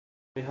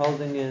We're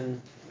holding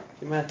in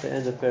at the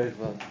end of Perek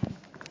Vav.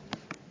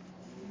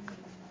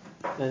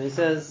 And he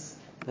says,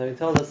 having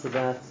told us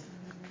about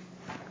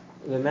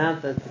the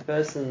amount that the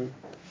person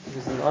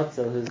who's an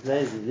otzel, who's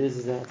lazy,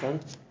 loses out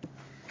on,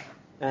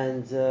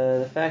 and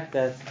the fact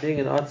that being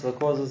an otzel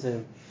causes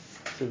him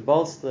to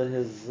bolster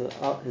his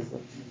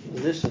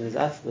position, his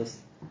atlas,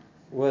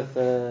 with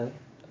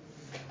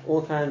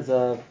all kinds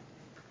of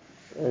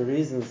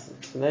reasons,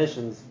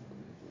 explanations,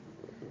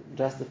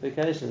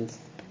 justifications,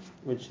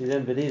 which he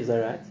then believes are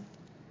right.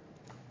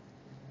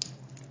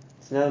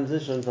 So now the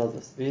musician tells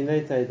us,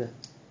 V'hinei teida,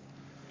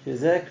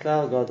 Kizeh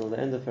klal gadol, the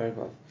end of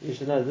paragraph. You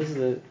should know this is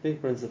a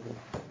big principle.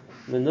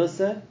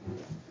 Menuseh,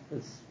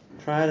 it's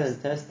tried and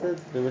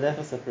tested.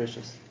 B'melechas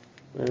precious.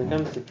 When it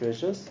comes to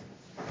precious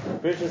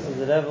is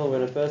the level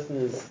where a person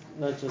is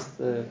not just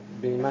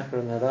being makar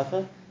and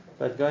halacha,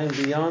 but going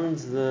beyond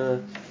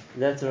the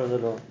letter of the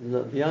law,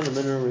 beyond the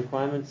minimum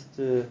requirements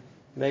to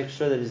make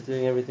sure that he's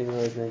doing everything the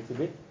way it's meant to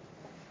be.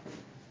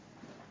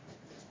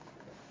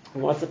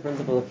 And what's the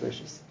principle of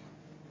precious?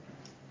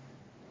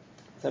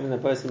 Something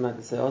that person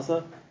might say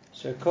also,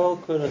 Shekol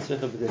kula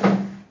tzricha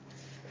b'dikah.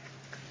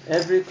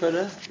 Every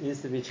kula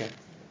needs to be checked.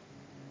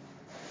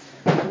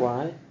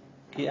 Why?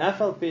 Ki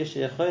afal pi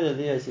she'yachol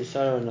liyos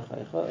yisharo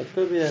nechaycha. It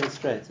could be that it's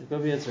straight. It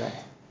could be it's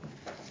right.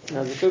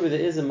 Now, it could be there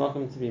is a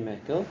makom to be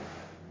mekel,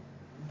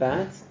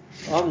 but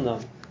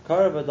omnam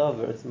karav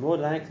adavar. It's more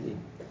likely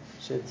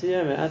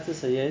she'tiyah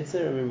me'atzis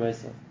hayetzer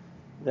u'mimosav,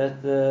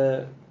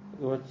 that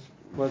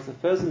what the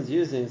person's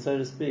using, so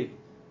to speak,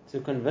 to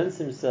convince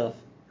himself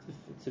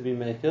to be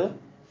mekel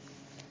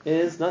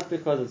is not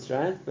because it's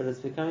right, but it's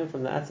becoming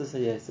from the atzis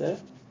hayetzer,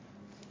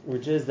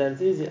 which is that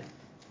it's easier.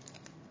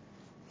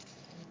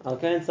 And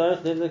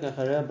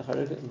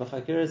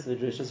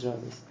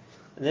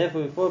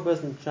therefore, before a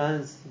person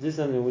tries to do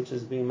something which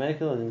is being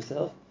mekel on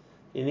himself,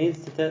 he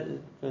needs to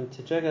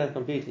check it out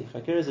completely.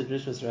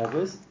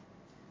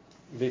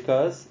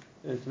 Because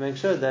to make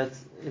sure that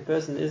a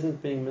person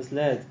isn't being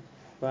misled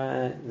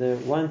by the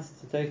want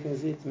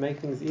to make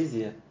things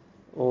easier,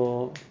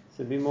 or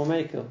to be more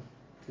mekel,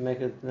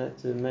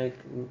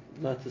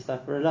 not to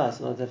suffer a loss,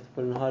 not to have to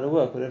put in harder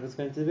work, whatever it's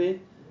going to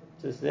be.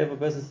 So therefore, a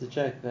person to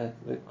check that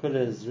the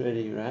kula is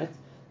really right.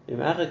 If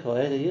after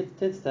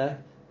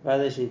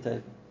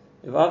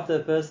a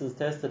person's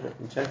tested it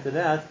and checked it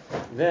out,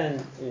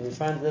 then you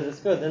find that it's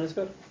good, then it's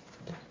good.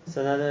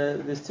 So now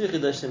there's two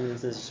chidushim in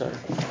this shari.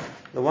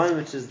 The one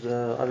which is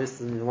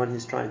obviously the one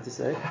he's trying to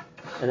say,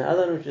 and the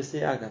other one which is the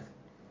agav.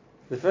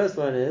 The first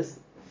one is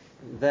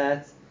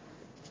that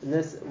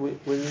when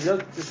you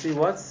look to see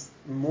what's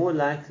more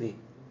likely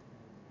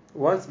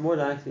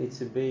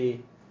to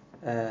be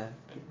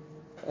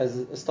as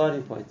a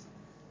starting point,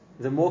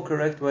 the more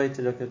correct way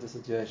to look at the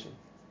situation,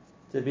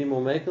 to be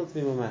more mekel, to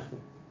be more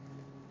machmir.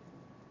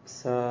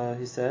 So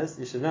he says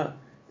you should know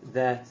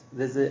that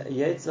there's a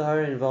yetzer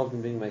hara involved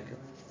in being mekel.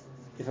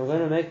 If I'm going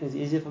to make things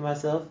easier for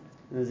myself,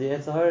 then there's a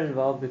yetzer hara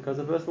involved because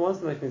the person wants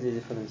to make things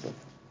easier for himself.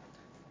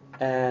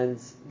 And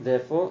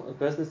therefore, a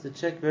person has to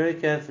check very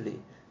carefully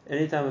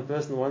anytime a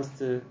person wants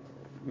to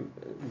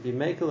be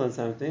mekel on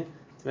something,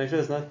 to make sure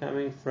it's not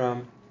coming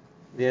from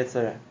the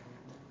yetzer hara.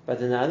 But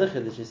then the other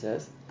chiddush he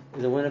says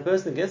is that when a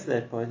person gets to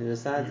that point and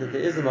decides that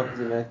there is a makom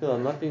to mekel,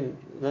 I'm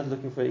not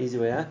looking for an easy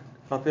way out,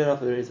 can't pay it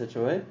off there is such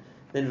a way,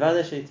 then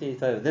vada sheiti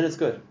tova, then it's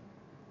good.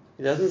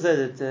 He doesn't say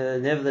that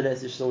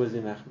nevertheless you should always be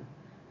machmir.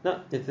 No,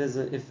 if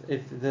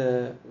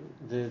the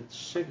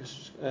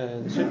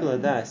shikul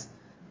hadas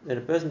that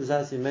a person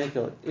decides to be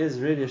mekel is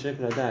really a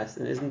shikul hadas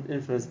and isn't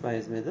influenced by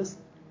his midas,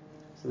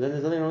 so then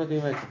there's nothing wrong with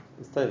being mekel.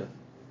 It's tova.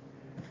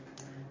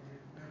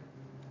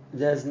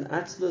 There's an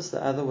atzlus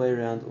the other way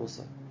around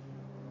also.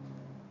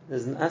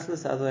 This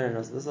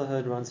I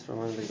heard once from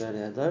one of the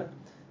Gedolei Hador,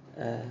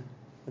 and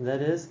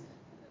that is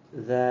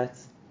that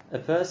a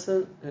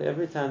person who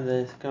every time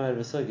they come out of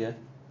a sugya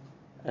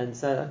and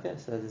say, okay,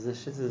 so there's a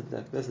shit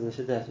like this and the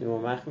shit that you more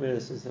machmir,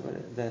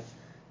 that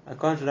I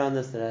can't rely on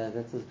this,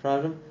 that's the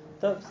problem.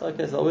 So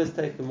okay, so always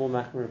take the more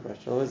machmir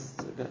approach. Always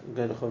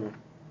go to chumrah.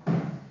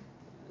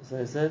 So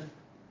I said,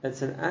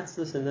 it's an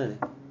atzlus in learning.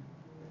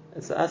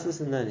 It's the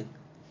atzlus in learning.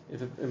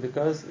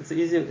 Because it's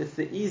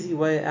the easy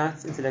way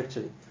out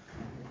intellectually.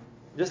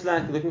 Just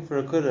like looking for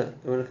a kula,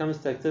 when it comes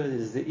to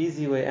activities, it's the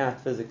easy way out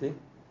physically.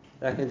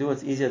 I can do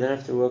what's easier, I don't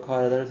have to work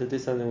hard, I don't have to do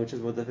something which is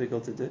more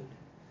difficult to do.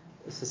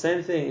 It's the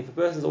same thing. If a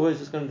person is always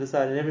just going to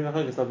decide in every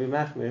machlokes I'll be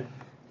machmir,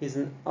 he's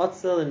an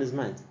otzel in his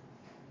mind.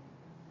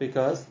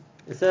 Because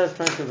instead of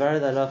trying to vary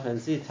the halacha and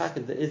see,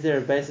 is there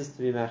a basis to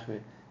be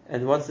machmir?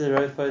 And what's the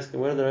road poskim?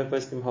 What do the road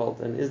poskim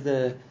hold? And is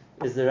the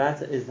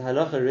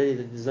halacha really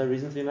that there's no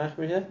reason to be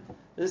machmir here?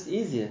 It's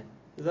easier.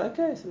 It's like,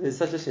 okay, so there's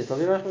such a shit. I'll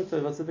be machmir to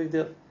it. What's the big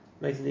deal?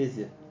 Makes it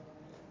easier.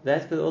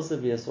 That could also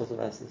be a source of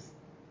atzlus.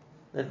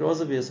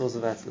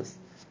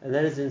 And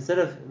that is, instead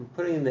of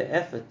putting in the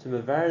effort to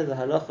mevar the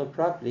halacha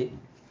properly,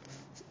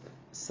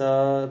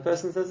 so a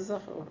person says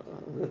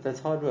that's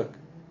hard work.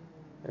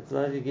 That's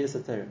not a gears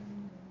of Torah.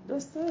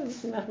 Just be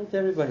machmir to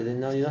everybody. Then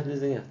no, you're not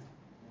losing out.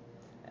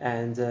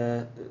 and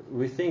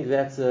we think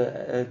that's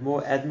a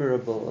more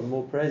admirable, a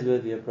more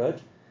praiseworthy approach.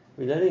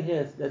 We're learning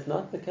here that's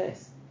not the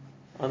case.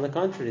 On the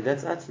contrary,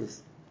 that's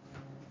atzlus.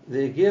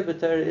 The idea of the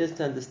Torah is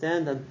to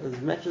understand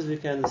as much as we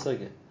can the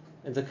sugya,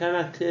 and to come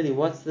out clearly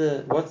what's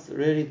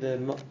really the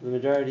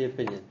majority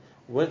opinion,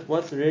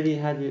 what's really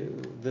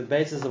the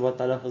basis of what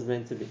halacha is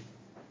meant to be,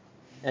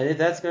 and if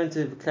that's going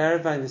to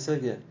clarify the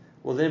sugya,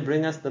 will then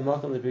bring us the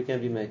makom that we can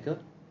be maker.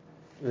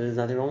 There's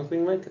nothing wrong with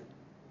being maker.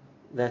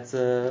 That's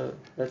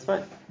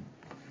fine.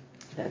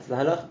 That's the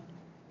halacha.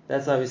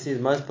 That's how we see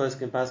most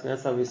poskim paskim.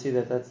 That's how we see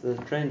that's the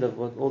trend of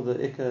what all the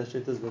ikka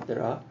shittas that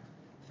there are.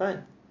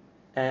 Fine,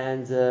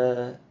 and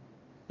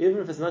even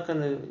if it's not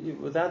going to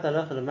without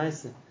halacha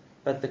l'maisa,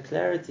 but the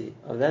clarity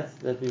of that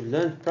we've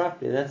learned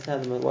properly. That's how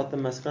what the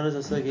maskanas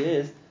of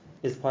sugya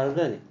is part of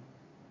learning.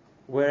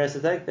 Whereas to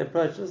take the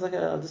approach, it's like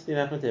I'll just be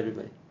machmir to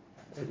everybody.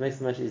 It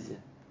makes it much easier.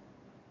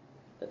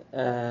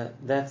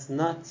 That's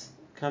not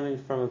coming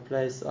from a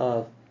place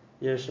of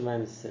Yiras Shamayim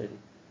necessarily.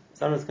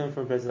 Someone's coming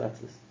from a place of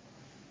atzlus.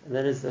 And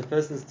that is, a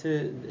person's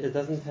it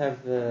doesn't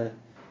have the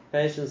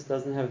patience,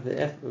 doesn't have the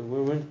effort,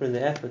 we wouldn't put in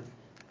the effort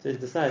to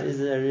decide, is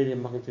it really a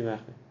makom to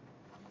machmir?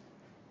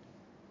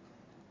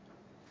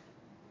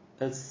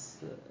 It's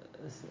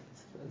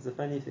a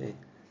funny thing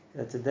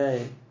that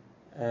today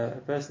a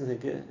person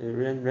who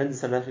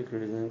renders halachic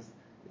rulings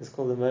is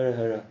called a Moreh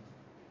Hara.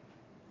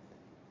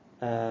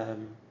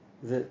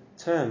 The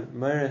term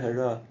Moreh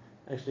Hara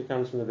actually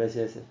comes from the Beis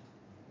Yosef,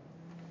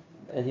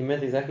 and he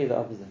meant exactly the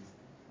opposite.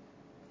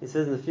 He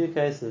says in a few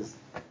cases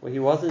where he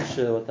wasn't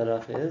sure what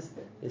halacha is,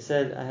 he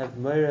said, "I have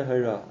Moreh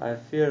Hara. I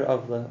have fear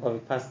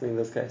of passing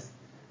this case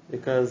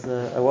because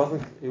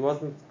he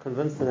wasn't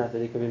convinced enough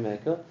that he could be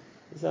maker."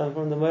 He said, "I'm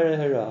from the Moreh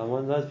Hara. I'm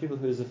one of those people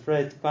who's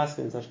afraid to pass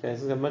in such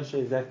cases. I'm not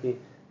sure exactly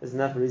there's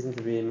enough reason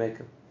to be a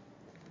maker."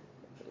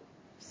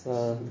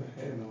 So,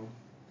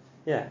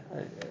 yeah,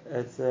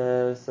 it's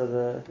so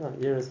the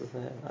Yiras was the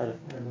hair. I don't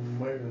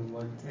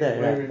know. Today,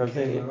 right? But I'm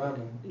saying,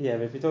 yeah,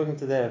 but if you're talking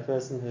today, a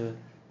person who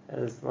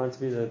wants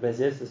to be the Beis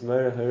Yosef's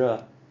Moreh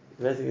Hara,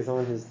 basically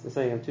someone who's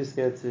saying, "I'm too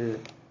scared to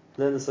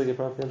learn the sugya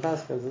properly and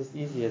pass," because it's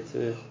easier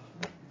to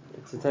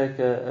take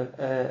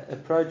a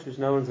approach which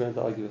no one's going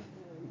to argue with.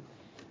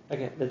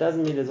 Okay, that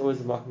doesn't mean there's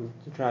always a makom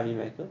to try and be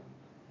maker,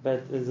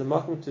 but there's a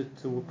makom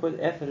to put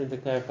effort into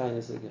clarifying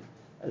the sugya,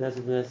 and that's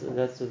what the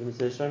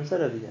Mesilas Yesharim said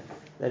over here.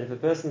 That if a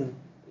person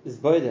is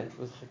boidek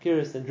with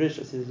chakiris and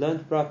drishos, he's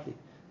learned properly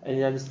and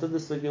he understood the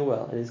sugya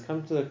well, and he's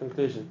come to a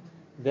conclusion,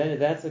 then if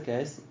that's the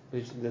case,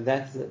 that's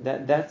the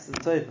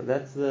tzoyfa,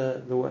 that's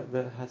the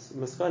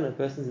maskana a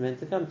person is meant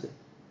to come to,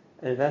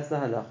 and if that's the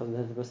halacha,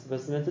 then that's what the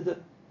person is meant to do.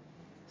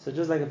 So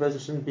just like a person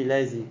shouldn't be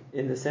lazy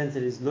in the sense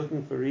that he's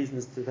looking for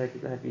reasons to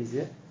make life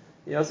easier,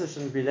 he also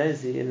shouldn't be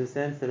lazy in the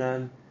sense that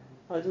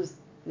I'll just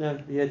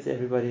be here to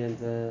everybody and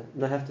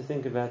not have to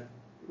think about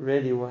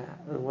really work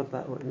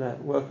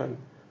on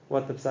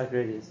what the psak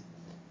really is.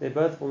 They're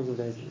both forms of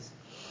laziness.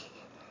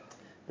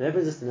 That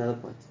brings us to another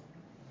point,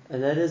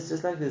 and that is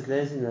just like there's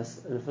laziness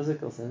in a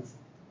physical sense.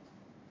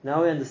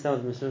 Now we understand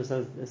what the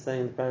Mishnah is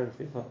saying in the paragraph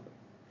before,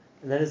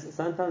 and that is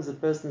sometimes a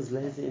person is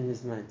lazy in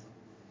his mind,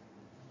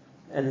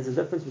 and there's a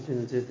difference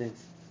between the two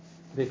things,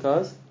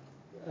 because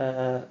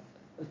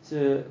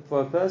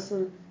for a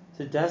person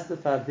to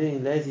justify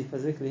being lazy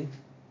physically,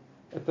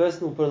 a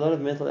person will put a lot of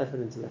mental effort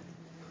into that,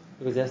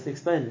 because he has to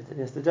explain it, and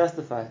he has to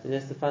justify it, and he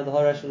has to find the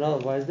whole rationale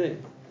of why he's doing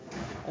it.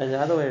 And the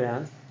other way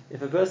around,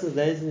 if a person is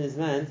lazy in his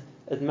mind,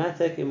 it might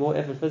take him more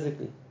effort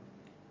physically,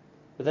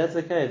 but that's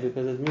okay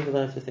because it means I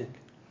don't have to think,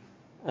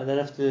 I don't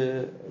have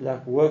to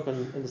work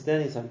on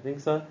understanding something.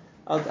 So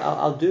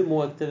I'll do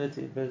more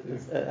activity, but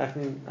I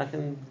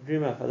can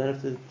dream up. I don't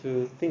have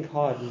to think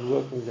hard and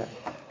work things out.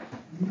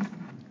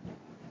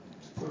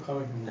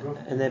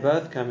 And they're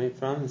both coming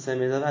from the same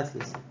middle of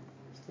atzlus.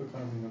 Still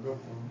coming from the guf.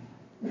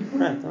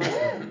 Right,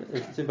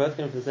 it's both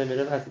coming from the same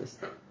middle of atzlus.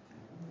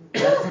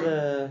 That's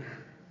the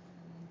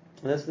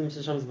Mesilas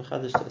Yesharim's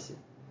mechadish tasi.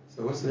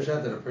 So what's the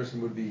shot that a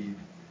person would be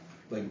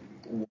like?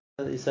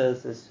 He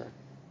says this.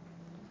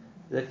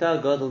 The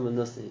Klal Gadol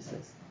Menusa, he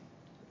says.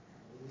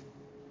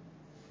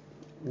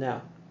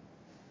 Now,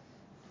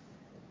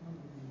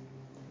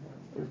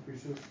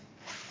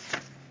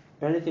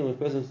 the only thing when a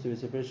person wants to be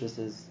superstitious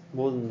is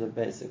more than the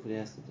basic what he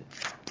has to do.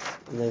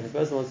 And then if a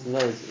person wants to know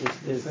is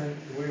the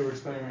way we're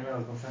explaining right now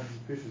is not trying to be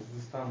suspicious,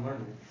 it's time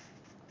learning.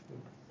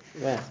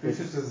 right.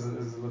 Suspicious is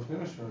a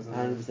lefnimishra.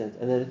 100%.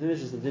 And then the finish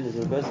is the din is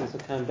when a person has to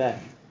come back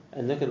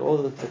and look at all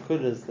the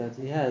tekudas that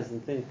he has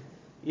and think,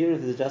 even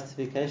if there's a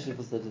justification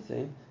for such a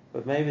thing,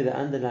 but maybe the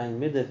underlying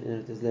midah in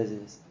it is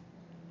laziness.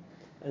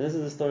 And this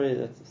is a story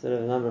that I've said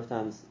a number of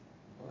times.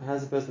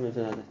 How's a person meant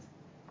to know that?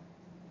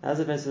 How's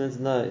a person meant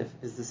to know if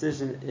his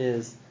decision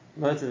is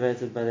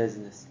motivated by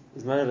laziness,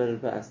 is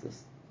motivated by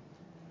atzlus?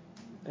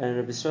 And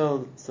Rabbi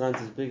Shaul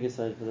Salanter's biggest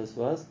side for this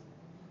was,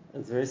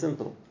 it's very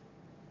simple.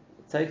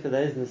 Take the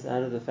laziness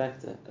out of the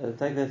factor,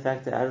 take that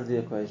factor out of the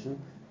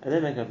equation, and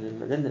then make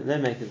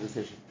a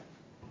decision.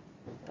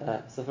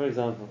 So, for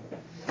example,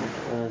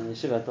 in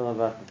Yeshiva Talmud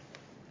Bachman,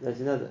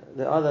 that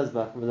there are those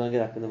Bachman who don't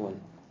get up in the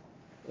morning.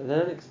 They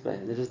don't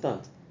explain, they just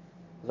don't.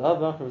 The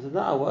Abba said, no,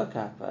 I woke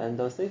up and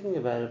I was thinking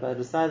about it, but I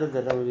decided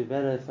that it would be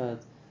better if I'd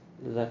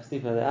like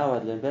sleep another hour,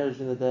 I'd learn better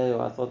during the day,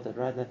 or I thought that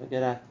right now if I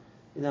get up,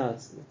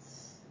 it's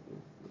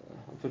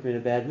put me in a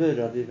bad mood,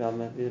 I'll be in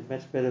a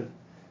much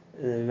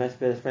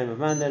better frame of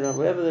mind later on,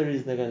 whatever the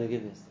reason they're going to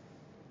give us.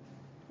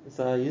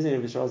 So using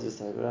Rabbi Shul's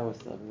Yisod, what I always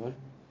tell everyone,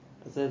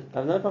 I said, I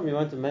have no problem you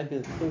want to make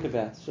it think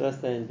about, should I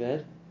stay in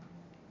bed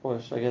or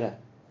should I get up?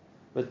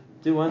 But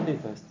do one thing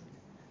first.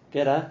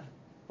 Get up,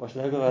 wash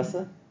Nagel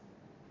Vasa,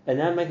 and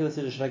now make a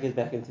decision, should I get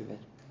back into bed?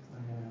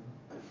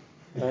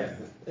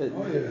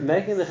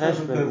 Making the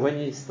cheshbon when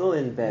you're still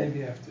in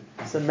bed.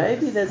 So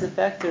maybe there's a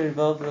factor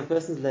involved in the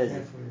person's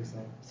lazy.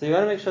 So you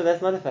want to make sure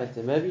that's not a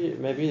factor. Maybe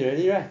you're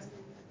really right.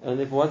 And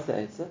therefore, what's the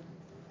answer?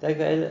 Take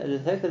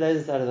the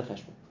laziness out of the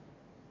cheshbon.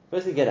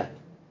 Firstly, get up.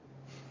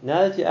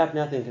 Now that you're up,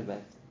 now think about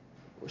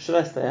it. Should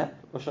I stay up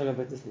or should I go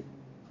back to sleep?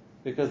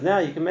 Because now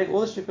you can make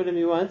all the shikulim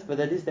you want, but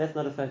at least that's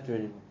not a factor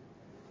anymore.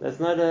 It's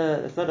not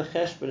a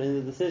cheshbon in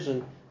the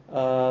decision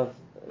of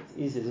it's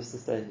easier just to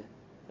stay here.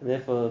 And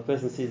therefore, the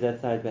person sees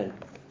that side better.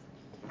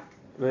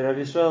 But Rabbi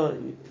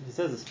Yisrael, he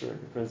says this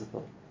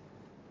principle.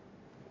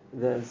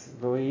 But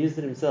when he used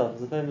it himself,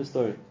 it's a famous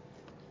story.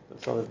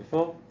 I've told it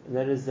before, and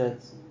that is that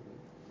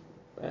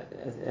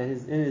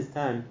in his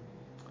time,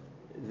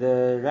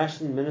 the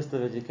Russian Minister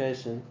of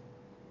Education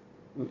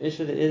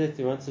issued an edict.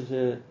 He wanted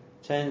to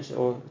change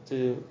or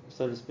to,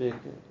 so to speak,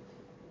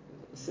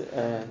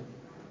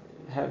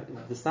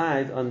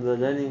 decide on the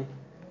learning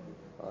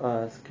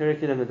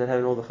curriculum that they have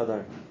in all the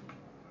Chadarim.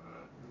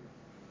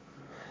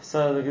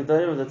 So the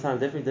Gedolim of the time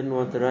definitely didn't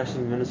want the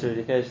Russian Ministry of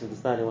Education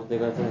deciding what they're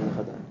going to do in the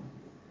Chadarim.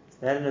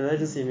 They had an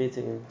emergency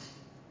meeting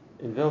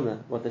in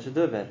Vilna, what they should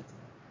do about it.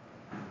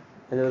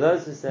 And there were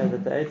those who said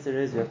that the answer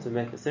is you have to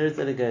make a serious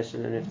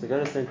delegation and you have to go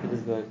to St.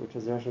 Petersburg, which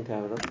was the Russian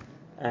capital,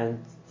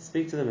 and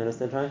speak to the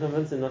minister and try and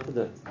convince him not to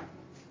do it.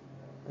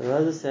 And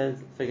those who said,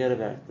 forget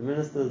about it. The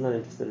minister is not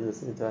interested in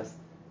listening to us.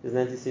 He's an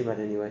anti-Semite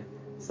anyway.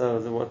 So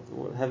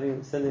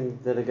sending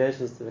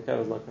delegations to the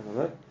capital is not going to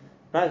work.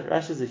 But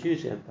Russia is a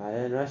huge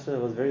empire, and Russia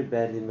was very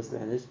badly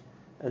mismanaged,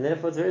 and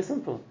therefore it's very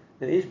simple.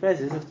 In each place,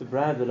 you just have to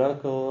bribe the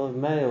local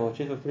mayor or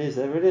chief of police,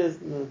 whatever it is,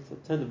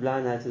 turn the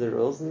blind eye to the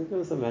rules, and give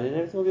them some money, and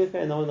everything will be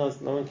okay. No one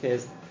knows, no one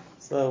cares.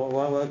 So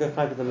why go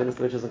fight with the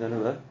minister, which isn't going to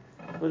work?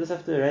 We'll just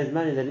have to raise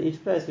money. Then in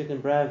each place, we can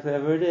bribe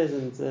whoever it is,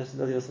 and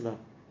shadal salam.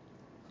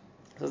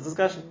 So it's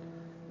discussion.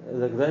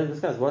 The Gedolim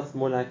discuss what's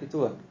more likely to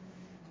work.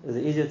 Is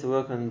it easier to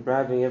work on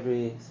bribing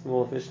every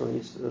small official in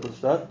each little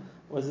shtat?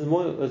 Or is it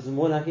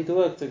more likely to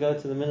work to go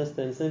to the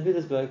minister in St.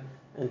 Petersburg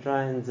and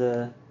try and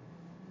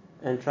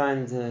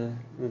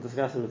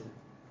discuss it with him?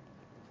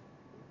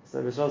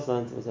 So Bishal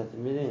Sant was at the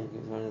meeting. He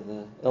was one of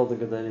the elder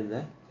Gedolim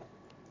there.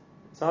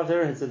 So after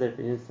everyone had said their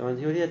opinions, I wanted to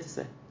hear what he had to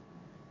say.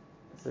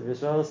 So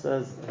Bishal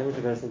says, I think we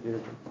should go to St.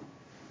 Petersburg.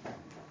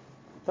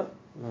 So, it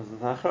was the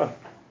Achra.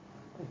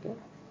 Okay,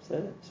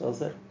 said it. Bishal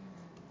said.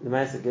 The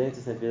matter of getting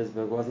to St.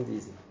 Petersburg wasn't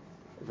easy.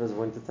 It was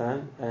winter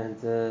time, and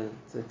to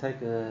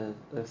take a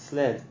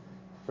sled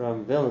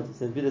from Vilna to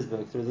St.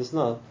 Petersburg through the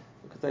snow,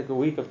 it could take a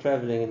week of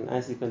traveling in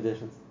icy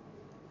conditions.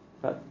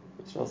 But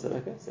Shmuel said,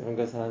 okay, so everyone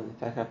goes home,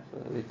 pack up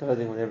their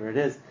clothing, whatever it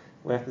is,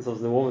 wrap themselves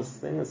in the warmest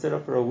thing, and set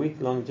off for a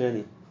week-long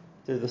journey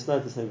through the snow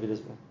to St.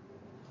 Petersburg.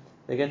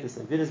 They get to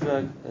St.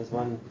 Petersburg. There's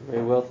one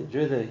very wealthy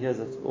Jew there. He hears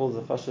that all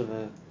the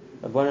chashuv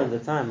abon of the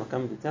time are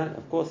coming to town.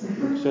 Of course,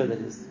 makes sure that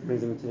he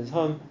brings them into his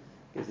home,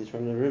 gives each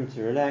one a room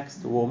to relax,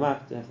 to warm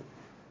up,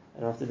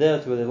 and after a day or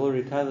two, they've all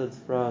recovered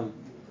from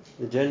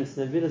the journey to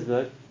St.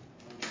 Petersburg.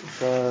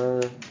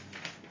 So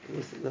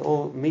they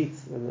all meet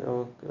and they're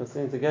all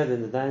sitting together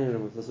in the dining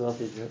room with this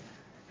wealthy Jew.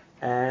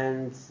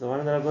 And so one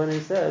of the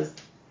Rabbanim says,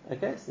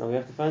 okay, so now we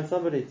have to find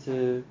somebody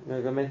to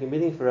go make a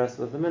meeting for us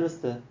with the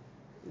minister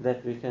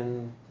that we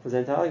can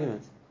present our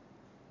argument.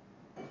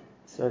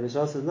 So Rabbi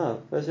Shal says,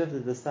 no, first you have to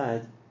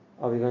decide,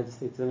 are we going to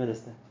speak to the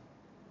minister?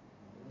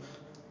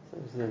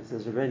 So he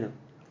says, Rabbeinu,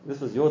 this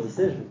was your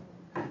decision.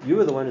 You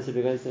were the one who said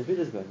we're going to St.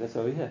 Petersburg. That's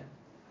why we're here.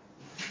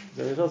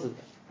 So Rabbi Shal said,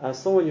 I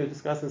saw when you were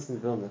discussing this in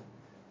Vilna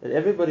that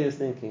everybody was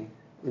thinking,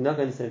 we're not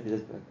going to St.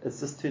 Petersburg. It's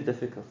just too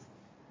difficult.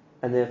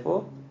 And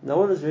therefore, no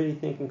one was really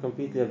thinking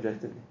completely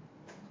objectively.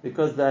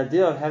 Because the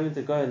idea of having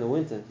to go in the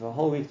winter for a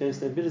whole week to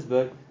St.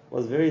 Petersburg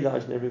was very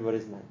large in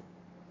everybody's mind.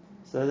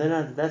 So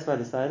then that's why I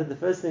decided the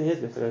first thing is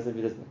we have to go to St.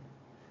 Petersburg.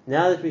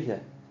 Now that we're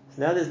here,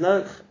 so now there's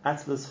no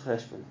atzlus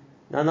cheshbon.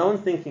 Now no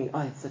one's thinking,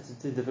 oh, it's such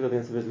a too difficult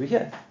thing to do. We're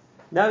here.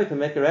 Now we can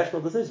make a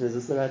rational decision. Is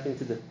this the right thing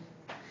to do?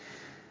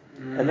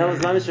 And that was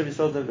Mamish Rabbi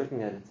Yisrael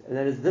looking at it. And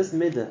that is this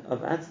midah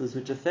of atzlus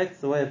which affects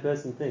the way a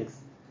person thinks.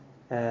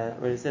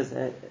 When he says,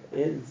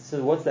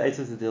 so what's the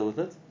answer to deal with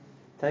it?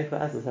 Take the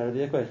atzlus out of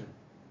the equation.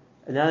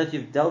 And now that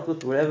you've dealt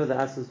with whatever the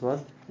atzlus was,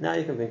 now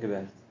you can think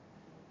about it.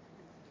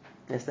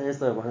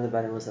 Yesterday, one of the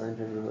Banim was, I don't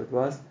remember what it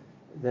was,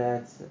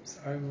 that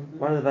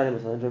one of the Banim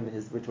was, I don't remember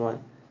which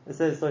one. It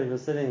says, he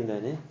was sitting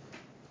learning,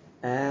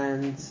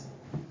 and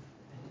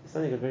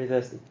suddenly got very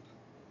thirsty.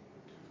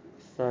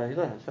 So he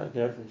thought, I should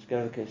get out of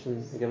the kitchen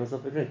and get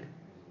myself a drink.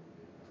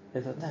 He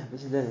thought, nah,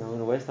 this is learning. I'm going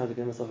to waste time to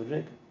get myself a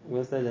drink. I'm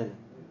going to stay learning.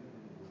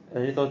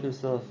 And he thought to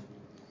himself,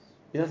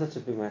 you're not such a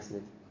big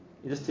masnid.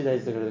 You're just too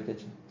lazy to go to the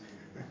kitchen.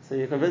 So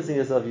you're convincing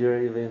yourself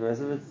you're being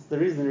massive. It's the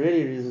reason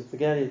to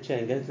get out of your chair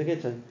and get into the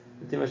kitchen.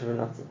 You're too much of an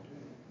actor.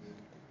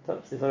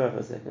 So he thought about it for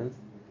a second.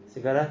 So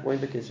he got up,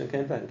 went to the kitchen,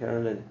 came back and carried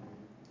on learning.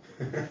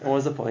 And what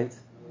was the point?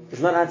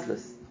 It's not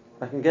atzlus.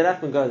 I can get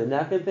up and go there.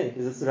 Now I can think,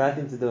 is this the right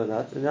thing to do or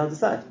not? And then I'll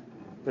decide.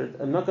 But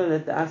I'm not going to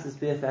let the atzlus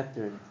be a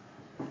factor in it.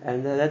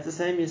 And that's the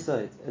same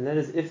yesod. And that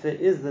is, if there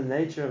is the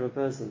nature of a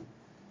person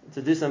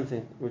to do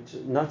something, which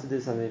not to do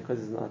something because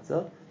it's an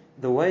atzl,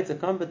 the way to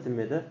combat the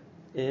midah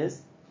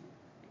is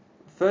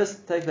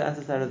first take the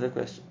atzlus out of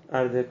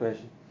the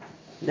equation.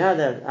 Now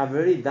that I've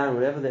already done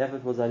whatever the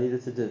effort was I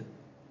needed to do,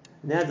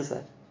 now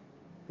decide.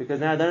 Because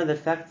now I don't have that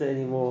factor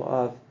anymore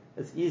of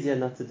it's easier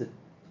not to do.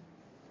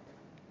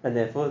 And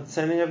therefore, it's the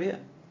same thing over here.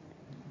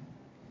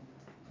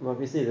 What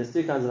we see, there's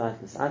two kinds of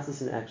atzlus.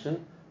 Atzlus in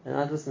action, and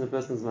atzlus in a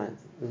person's mind.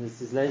 And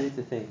he's lazy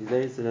to think, he's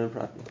lazy to learn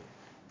properly.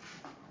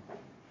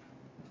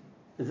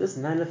 This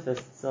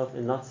manifests itself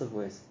in lots of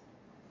ways.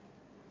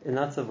 And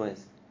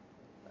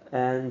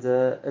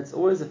it's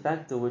always a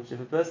factor which, if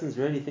a person is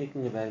really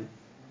thinking about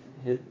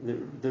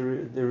it,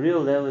 the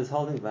real level is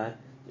holding back,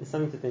 is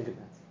something to think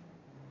about.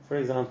 For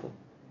example,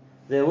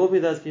 there will be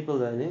those people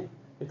learning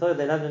who tell you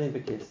they love learning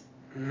Bekis.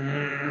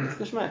 It's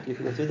geschmack. If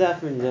you go to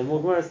Dafman, you learn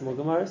more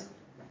Gemaras,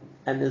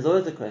 and there's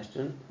always the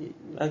question: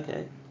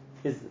 okay,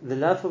 is the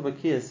love for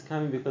Bekis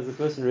coming because the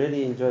person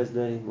really enjoys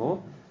learning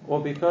more,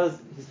 or because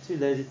he's too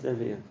lazy to learn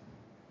Biyun?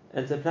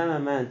 And to plan my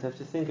mind, to have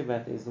to think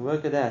about things, and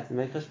work it out, and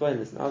make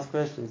cheshbonos, and ask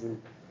questions,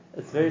 and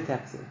it's very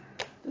taxing.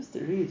 Just to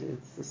read,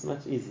 it's just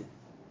much easier.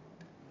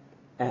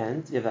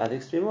 And you have the other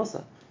extreme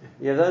also.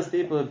 You have those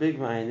people who are big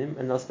ma'anim,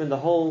 and they'll spend the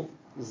whole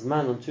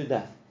zman on two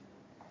daf.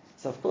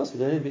 So of course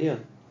we're learning Biyun.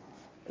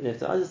 And you have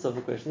to ask yourself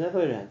the question the other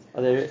way around.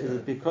 Is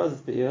it because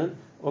it's Biyun,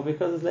 or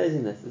because it's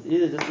laziness? It's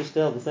either just to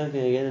tell the same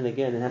thing again and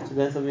again, and have to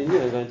learn something new,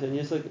 and go into a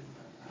new sukkah,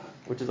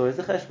 which is always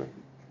a cheshbon.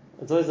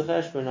 It's always a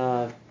cheshbon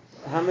of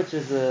how much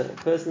is a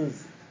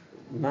person's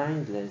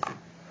mind lazy?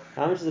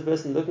 How much is a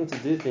person looking to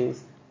do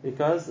things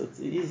because it's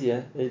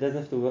easier, he doesn't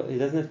have to work, he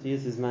doesn't have to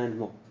use his mind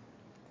more?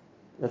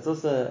 That's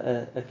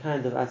also a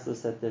kind of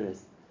atzlus that there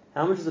is.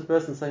 How much is a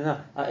person saying,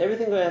 no,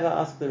 everything I ever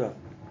ask the Rav,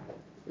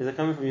 is it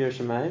coming from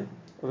Yerushalayim,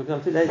 or because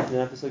I'm too lazy to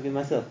have to suck it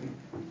myself?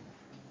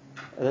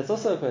 And that's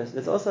also a question.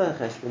 That's also a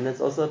cheshbon.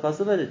 That's also a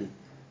possibility.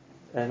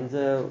 And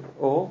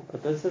or a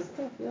person says,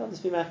 oh, yeah, I'll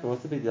just be machmir.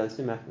 What's the big deal? I'll just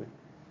be machmir.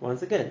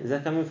 Once again, is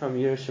that coming from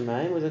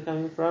Yerushalayim, or is it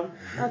coming from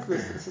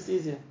atzlus? It's just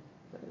easier.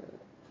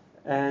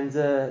 And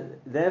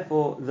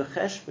therefore, the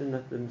cheshbon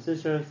that the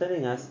Mesilas is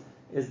telling us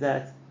is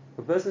that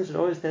a person should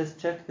always test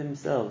check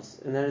themselves,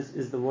 and that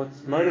is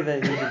what's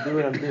motivating me to do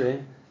what I'm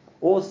doing,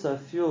 also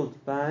fueled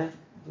by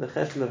the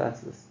cheshbon of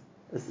atzlus.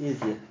 It's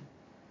easier.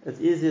 It's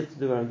easier to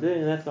do what I'm doing,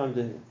 and that's why I'm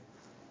doing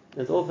it.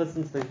 It all fits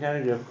into the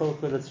category of kol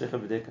kulat sheicha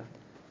b'deka.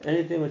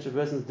 Anything which a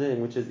person is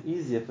doing which is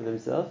easier for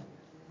themselves,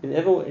 in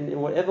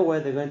whatever way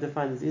they're going to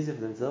find is easier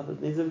for themselves,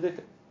 it needs a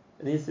b'deka.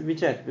 It needs to be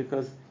checked,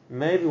 because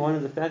maybe one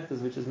of the factors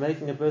which is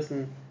making a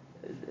person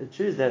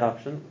choose that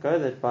option, go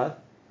that path,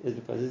 is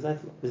because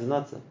he's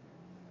not so.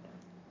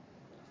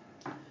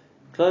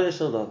 Klal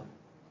yishel davar.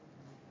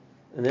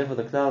 And therefore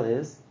the klal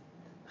is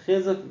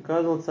chizuk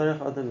gadol tzarich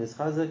adam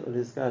yischazek or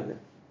yizkaber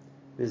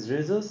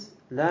v'zrizus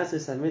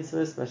la'asis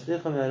hamitzvos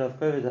mashlicha me'alav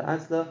koved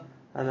ha'atzla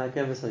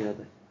ha'ma'akeves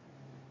ha'yodeh.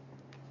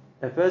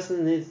 A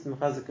person needs to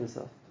mechazek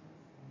himself.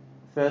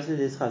 Firstly,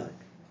 yizchazek.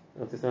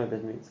 What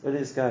that means. Or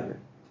yizkaber.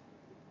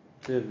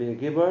 To be a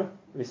gibor,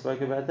 we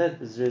spoke about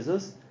that.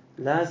 V'zrizus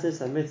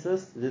la'asis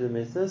hamitzvos, to do the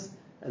mitzvos,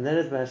 and that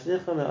is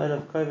mashlicha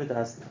me'alav koved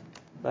ha'atzla,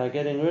 by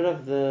getting rid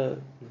of the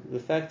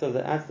fact of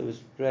the atzla which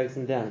drags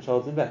him down, which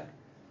holds him back.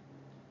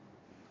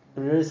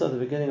 And we already saw at the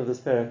beginning of this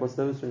parak what's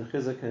the difference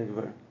between chizuk and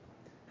gvur.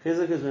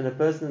 Chizuk is when a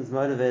person is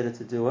motivated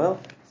to do well,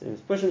 so he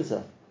must push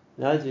himself.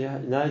 Now that you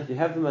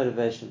have the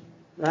motivation,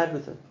 ride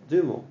with it,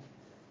 do more.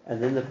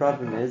 And then the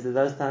problem is that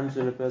those times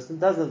when a person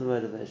doesn't have the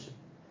motivation,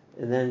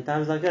 and then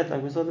times like that,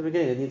 like we saw at the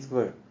beginning, it needs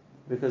gvur.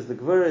 Because the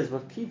gvur is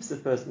what keeps the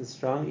person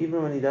strong,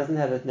 even when he doesn't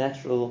have that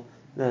natural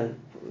urge,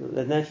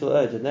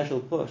 that natural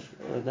push,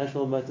 that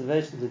natural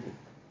motivation to do.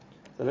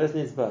 So the person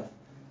needs both.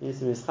 He needs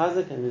to be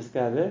mischazek and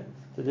miskaber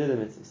to do the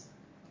mitzvahs.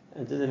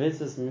 And do the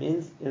mitzvahs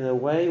means in a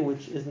way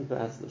which isn't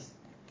ba'atzlus.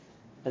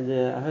 And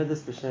I heard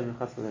this b'shem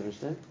Chatzkel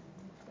Eberstein,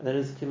 and that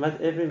is kimat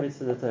every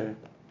mitzvah in the Torah.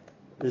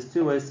 There's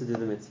two ways to do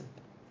the mitzvah.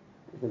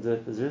 You can do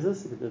it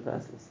b'zrizus, you can do it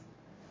ba'atzlus.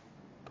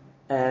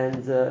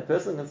 And a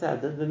person can say, I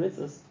did the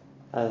mitzvahs,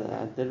 I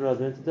did what I was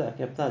meant to do, I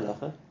kept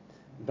halacha,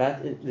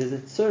 but there's a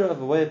tzura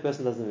of a way a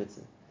person does the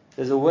mitzvah.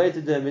 There's a way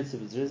to do a mitzvah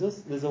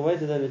b'zrizus, there's a way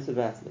to do a mitzvah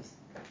ba'atzlus.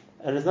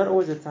 And it's not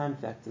always a time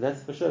factor,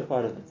 that's for sure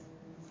part of it.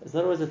 It's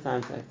not always a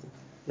time factor.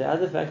 There are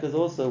other factors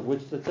also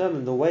which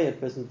determine the way a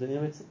person is doing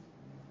a mitzvah.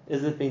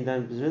 Is it being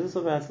done b'zrizus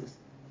or ba'atzlus?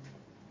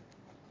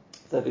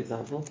 So for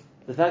example,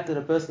 the fact that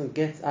a person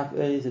gets up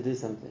early to do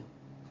something,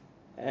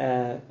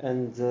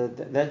 and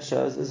that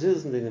shows a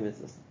zrizus in doing the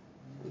mitzvahs.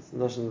 It's the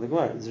notion of the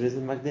Gemara,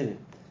 zrizus makdinim.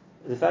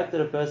 The fact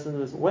that a person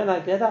was, when I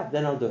get up,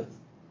 then I'll do it.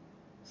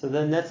 So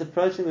then that's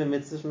approaching the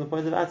mitzvah from the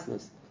point of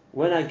atzmos.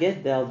 When I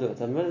get there, I'll do it.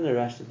 I'm not in a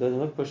rush to do it. I'm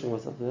not pushing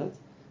myself to do it.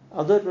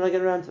 I'll do it when I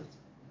get around to it.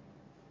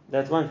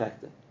 That's one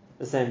factor.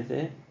 The same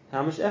thing.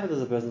 How much effort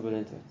does a person put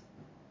into it?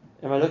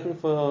 Am I looking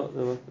for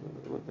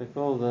what they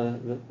call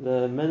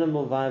the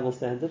minimal viable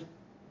standard?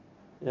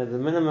 The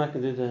minimum I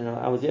can do to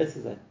I was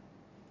yesterday.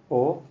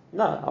 Or,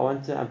 no,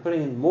 I'm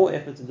putting in more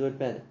effort to do it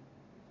better.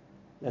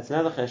 That's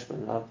another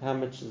cheshbon of how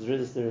much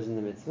zridus there is in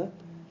the mitzvah.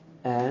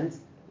 And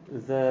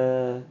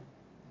the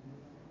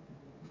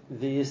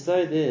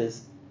yesod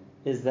is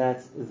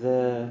that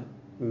the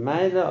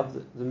maila of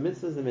the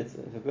mitzvah is the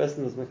mitzvah. If a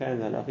person was mekayim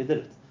halach, he did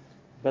it.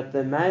 But the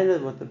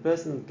maila, what the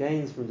person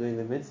gains from doing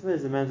the mitzvah,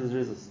 is the amount of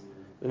zridus.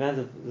 The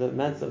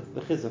amount of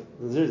the chizuk,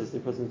 the zridus he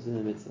puts into the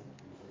mitzvah.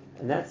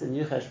 And that's a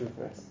new cheshbon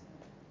for us.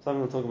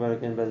 Something we'll talk about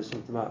again by the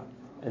Shem tomorrow.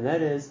 And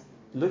that is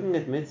looking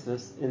at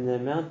mitzvahs in the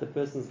amount the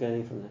person is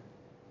gaining from them.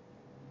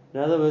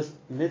 In other words,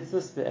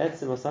 mitzvahs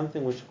be'etzim are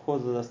something which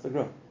causes us to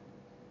grow.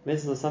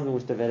 Mitzvahs are something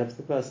which develops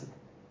the person.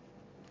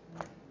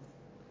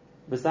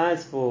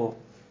 Besides for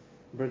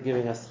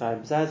giving us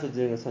chayim, besides for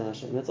doing us on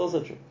Hashem, that's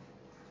also true.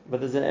 But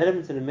there's an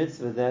element in the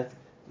mitzvah that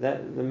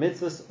the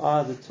mitzvahs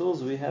are the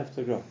tools we have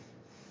to grow.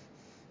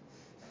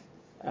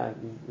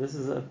 And this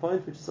is a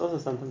point which is also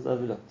sometimes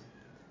overlooked.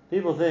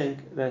 People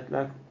think that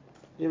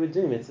we're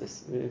doing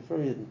mitzvahs, we're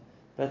from Yidden,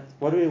 but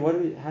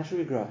how should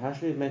we grow? How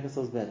should we make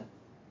ourselves better?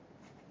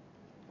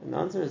 And the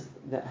answer is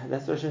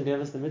that's what Hashem gave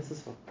us the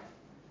mitzvahs for.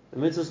 The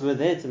mitzvahs were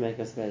there to make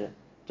us better.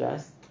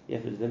 Just you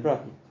have to do them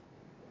properly.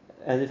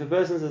 And if a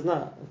person says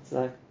no, it's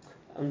like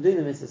I'm doing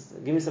the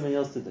mitzvahs, give me something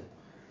else to do.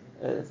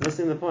 It's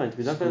missing the point.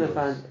 We're not going to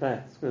find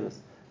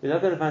We're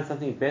not going to find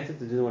something better to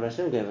do than what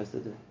Hashem gave us to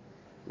do.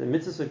 The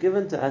mitzvahs were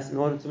given to us in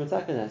order to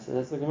matakan us, and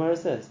that's what the Gemara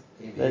says.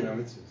 It's there to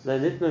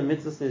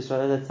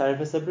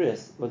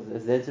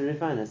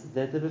refine us, it's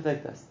there to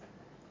perfect us.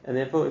 And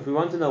therefore, if we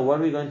want to know what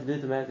we're going to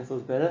do to make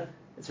ourselves better,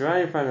 it's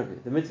right in front of you.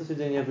 The mitzvahs we're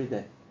doing every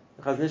day.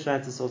 The Chazon Ish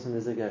writes this also in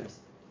the Zegaros.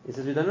 He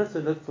says we don't have to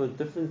look for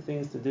different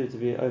things to do to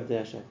be over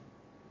Hashem.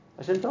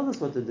 Hashem told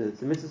us what to do. It's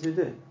the mitzvahs we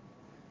do.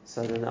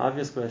 So then the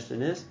obvious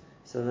question is,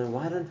 so then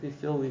why don't we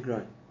feel we're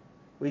growing?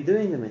 We're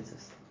doing the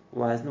mitzvahs.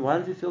 Why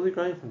don't we feel we're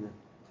growing from them?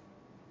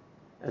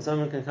 And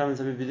someone can come and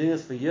say, we've been doing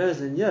this for years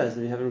and years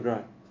and we haven't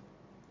grown.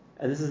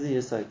 And this is the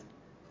yesod.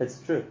 It's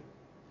true.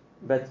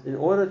 But in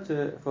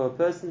order for a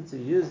person to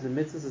use the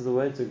mitzvahs as a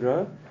way to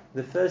grow,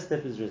 the first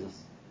step is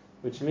rizos,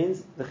 which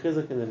means the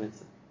chizuk in the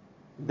mitzvah.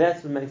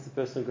 That's what makes the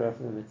person grow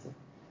from the mitzvah.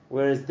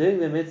 Whereas doing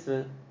the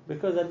mitzvah,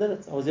 because I did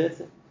it, I was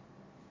yetzer.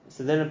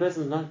 So then a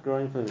person is not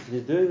growing from the mitzvah.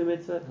 He's doing the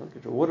mitzvah, he'll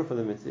get water for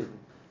the mitzvah even,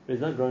 but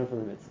he's not growing from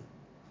the mitzvah.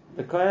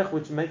 The koyach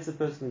which makes a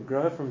person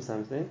grow from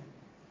something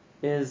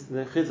is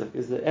the chizuk,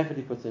 is the effort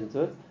he puts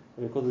into it,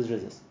 and we call this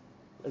rizos.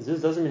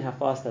 This doesn't mean how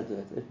fast I do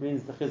it. It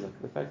means the chizuk,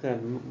 the fact that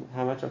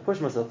how much I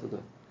push myself to do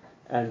it,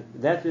 and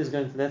that's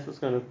what's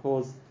going to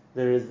cause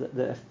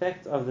the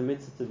effect of the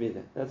mitzvah to be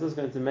there. That's what's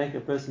going to make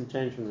a person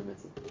change from the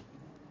mitzvah.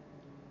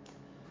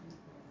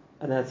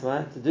 And that's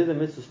why to do the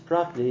mitzvahs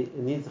properly, it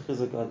needs the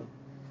chizuk gadol.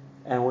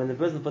 And when the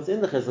person puts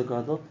in the chizuk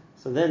gadol,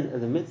 so then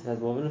the mitzvah has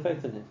more of an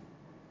effect on him.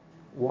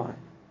 Why?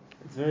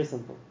 It's very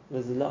simple.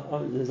 There's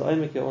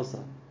oimik here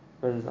also,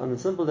 but on a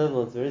simple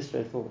level, it's very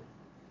straightforward,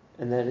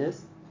 and that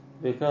is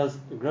because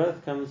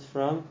growth comes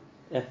from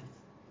effort.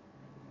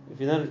 If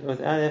you're not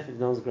without effort,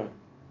 no one's growing.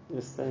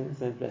 You're staying in the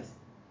same place,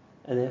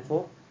 and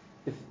therefore,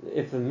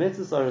 if the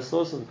mitzvahs are a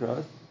source of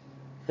growth,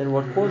 then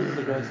what causes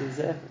the growth is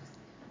the effort,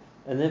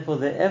 and therefore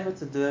the effort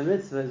to do a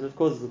mitzvah is what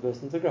causes the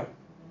person to grow.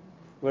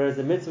 Whereas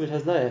the mitzvah which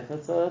has no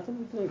effort, so I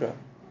didn't grow.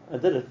 I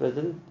did it, but it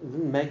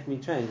didn't make me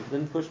change. It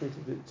didn't push me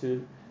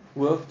to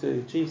work to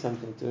achieve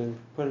something, to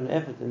put an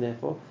effort, and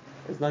therefore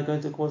it's not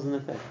going to cause an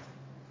effect.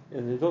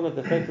 And we're talking about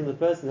the effect on the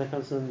person, that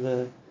comes from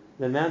the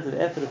amount of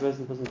effort a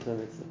person puts into a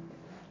mitzvah.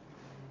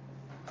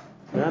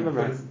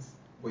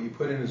 What you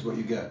put in is what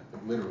you get,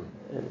 literally.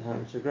 How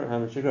much you grow,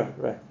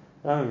 right.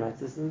 Rambam writes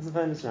this, and it's a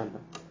famous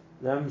Rambam.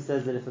 The Rambam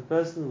says that if a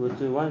person would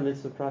do one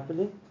mitzvah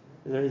properly,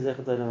 he's already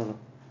Zechet Olam Haba.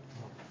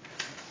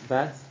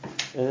 But,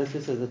 and that's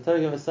what it says, the Torah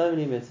gives us so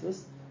many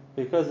mitzvahs,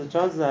 because the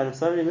chances are, out of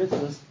so many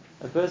mitzvahs,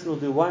 a person will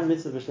do one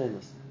mitzvah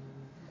b'shleimus.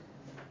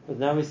 But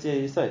now we see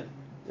a yesod.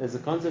 There's a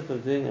concept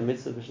of doing a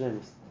mitzvah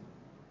b'shleimus.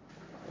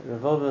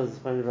 Rav Wolbe is he's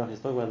talking about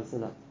this a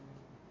lot.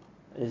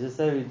 And he just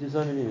said we do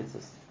so many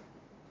mitzvahs.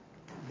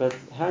 But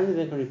how many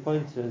then can we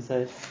point to and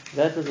say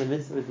that was a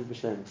mitzvah we did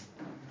b'shleimus?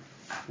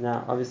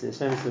 Now, obviously, a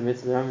shleimus of a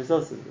mitzvah, the Rambam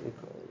also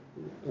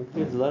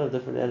includes a lot of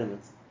different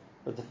elements.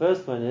 But the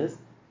first one is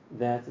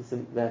that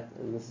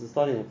and this is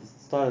the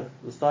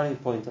starting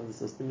point of the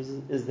system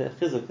is the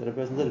chizuk that a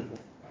person did it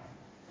with.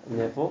 And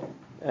therefore,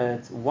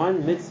 it's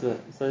one mitzvah,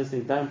 so to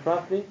speak, done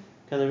properly,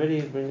 can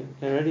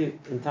already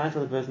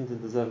entitle the person to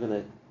deserve Gan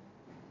Eden.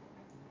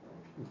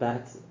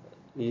 But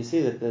you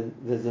see that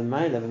there's a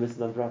mile of a mitzvah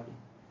done properly,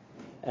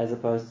 as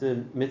opposed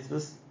to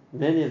mitzvahs,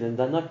 many of them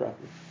done not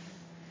properly,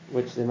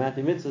 which they might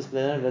be mitzvahs, but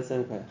they don't have that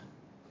same koyach.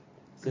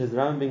 So the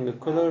Rambam being the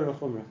kulor or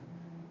chumrah.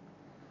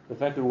 The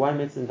fact that one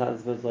mitzvah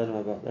entitles the person to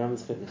Olam Haba, the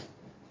Rambam's chiddush,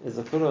 is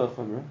a kula or a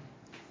chumrah.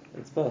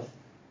 It's both.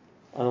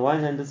 On the one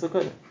hand, it's a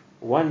kula.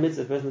 One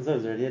mitzvah a person does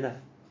is already enough.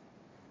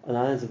 On the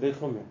other hand, it's a big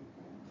chumrah.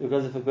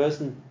 Because if a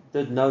person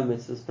did know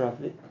mitzvahs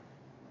properly,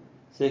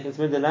 so you can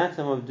spend a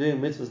lifetime of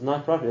doing mitzvahs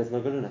not properly, that's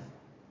not good enough.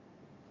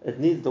 It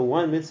needs the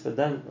one mitzvah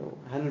done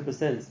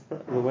 100%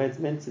 the way it's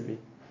meant to be.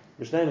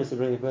 Shleimus to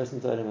bring a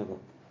person to Olam Haba.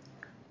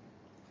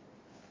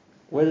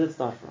 Where did it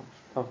start from?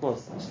 Of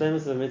course,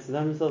 Shleimus of a mitzvah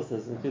themselves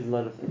includes a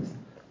lot of things.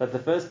 But the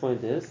first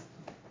point is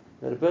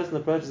that a person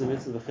approaches a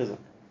mitzvah b'chizuk,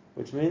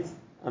 which means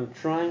I'm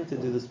trying to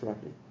do this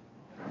properly.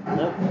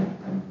 No,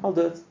 I'll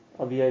do it.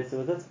 I'll be able to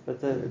with it,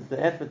 but it's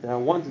the effort that I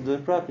want to do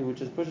it properly, which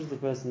just pushes the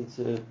person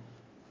to do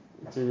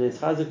the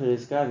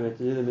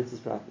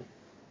mitzvahs properly.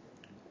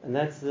 And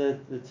that's the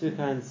two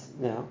kinds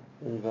now.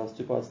 It involves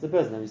two parts of the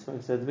person, as we spoke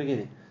at the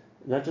beginning.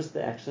 Not just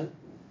the action,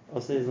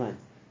 also his mind.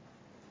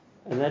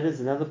 And that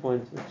is another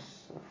point which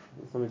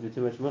is not to be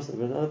too much Muslim,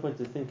 but another point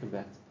to think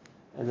about.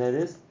 And that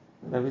is,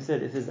 like we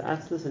said, if there's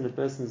atzlus in a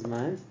person's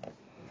mind,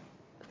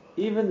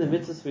 even the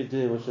mitzvahs we're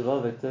doing which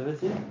involve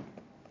activity,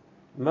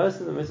 most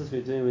of the mitzvahs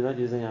we're doing we're not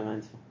using our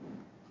minds for.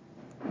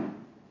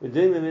 We're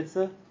doing the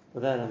mitzvah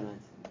without our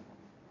minds.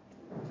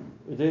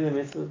 We're doing the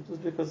mitzvah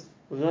just because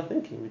we're not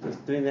thinking. We're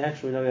just doing the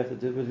action we know we have to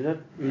do, but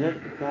we're not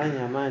applying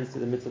our minds to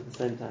the mitzvah at the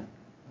same time.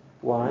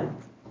 Why?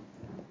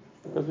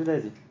 Because we're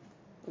lazy.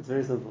 It's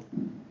very simple.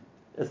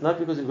 It's not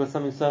because we've got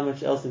something so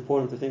much else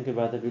important to think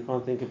about that we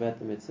can't think about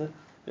the mitzvah.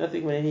 We're not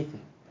thinking about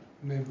anything.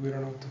 Maybe we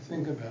don't know what to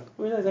think about.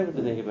 We don't know what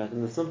to think about.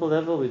 On the simple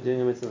level, we're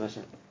doing a mitzvah of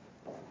Hashem.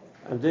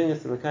 I'm doing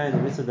this to the kind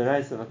of mitzvah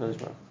deraisa of HaKadosh Baruch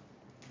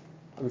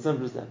Hu. On the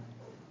simplest level.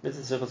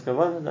 Mitzvah shechus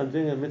kavanah, I'm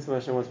doing a mitzvah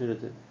Hashem wants me to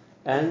do.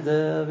 And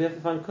we have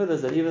to find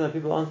kudas that even though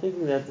people aren't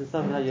thinking that, it's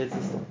somehow yet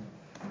still.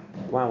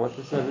 Wow, what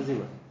was so busy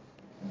with?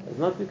 It's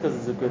not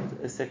because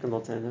it's a second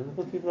alternative,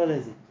 because people are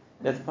lazy.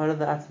 That's part of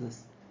the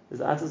atzlus.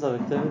 There's atzlus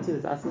of activity,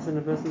 there's atzlus in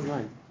a person's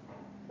mind.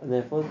 And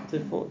therefore,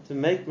 to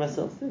make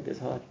myself think is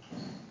hard.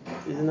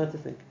 It's easy not to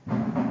think.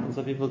 And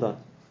so people don't.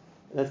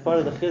 And that's part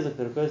of the chizuk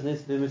that a person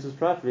needs to do mitzvahs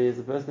properly, is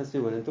the person has to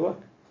be willing to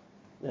work.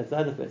 That's the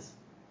other place.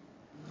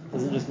 It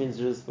doesn't just mean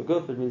Jesus for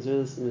good, it means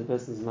Jesus in the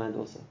person's mind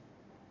also.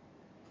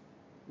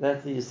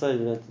 That's the Yisod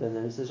we learned today.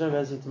 And Mr. Shem,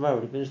 as tomorrow,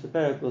 when we finish the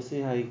parak, we'll see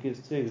how he gives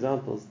two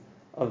examples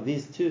of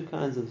these two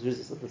kinds of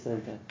Jesus at the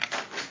same time.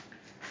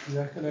 Is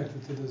that connected to the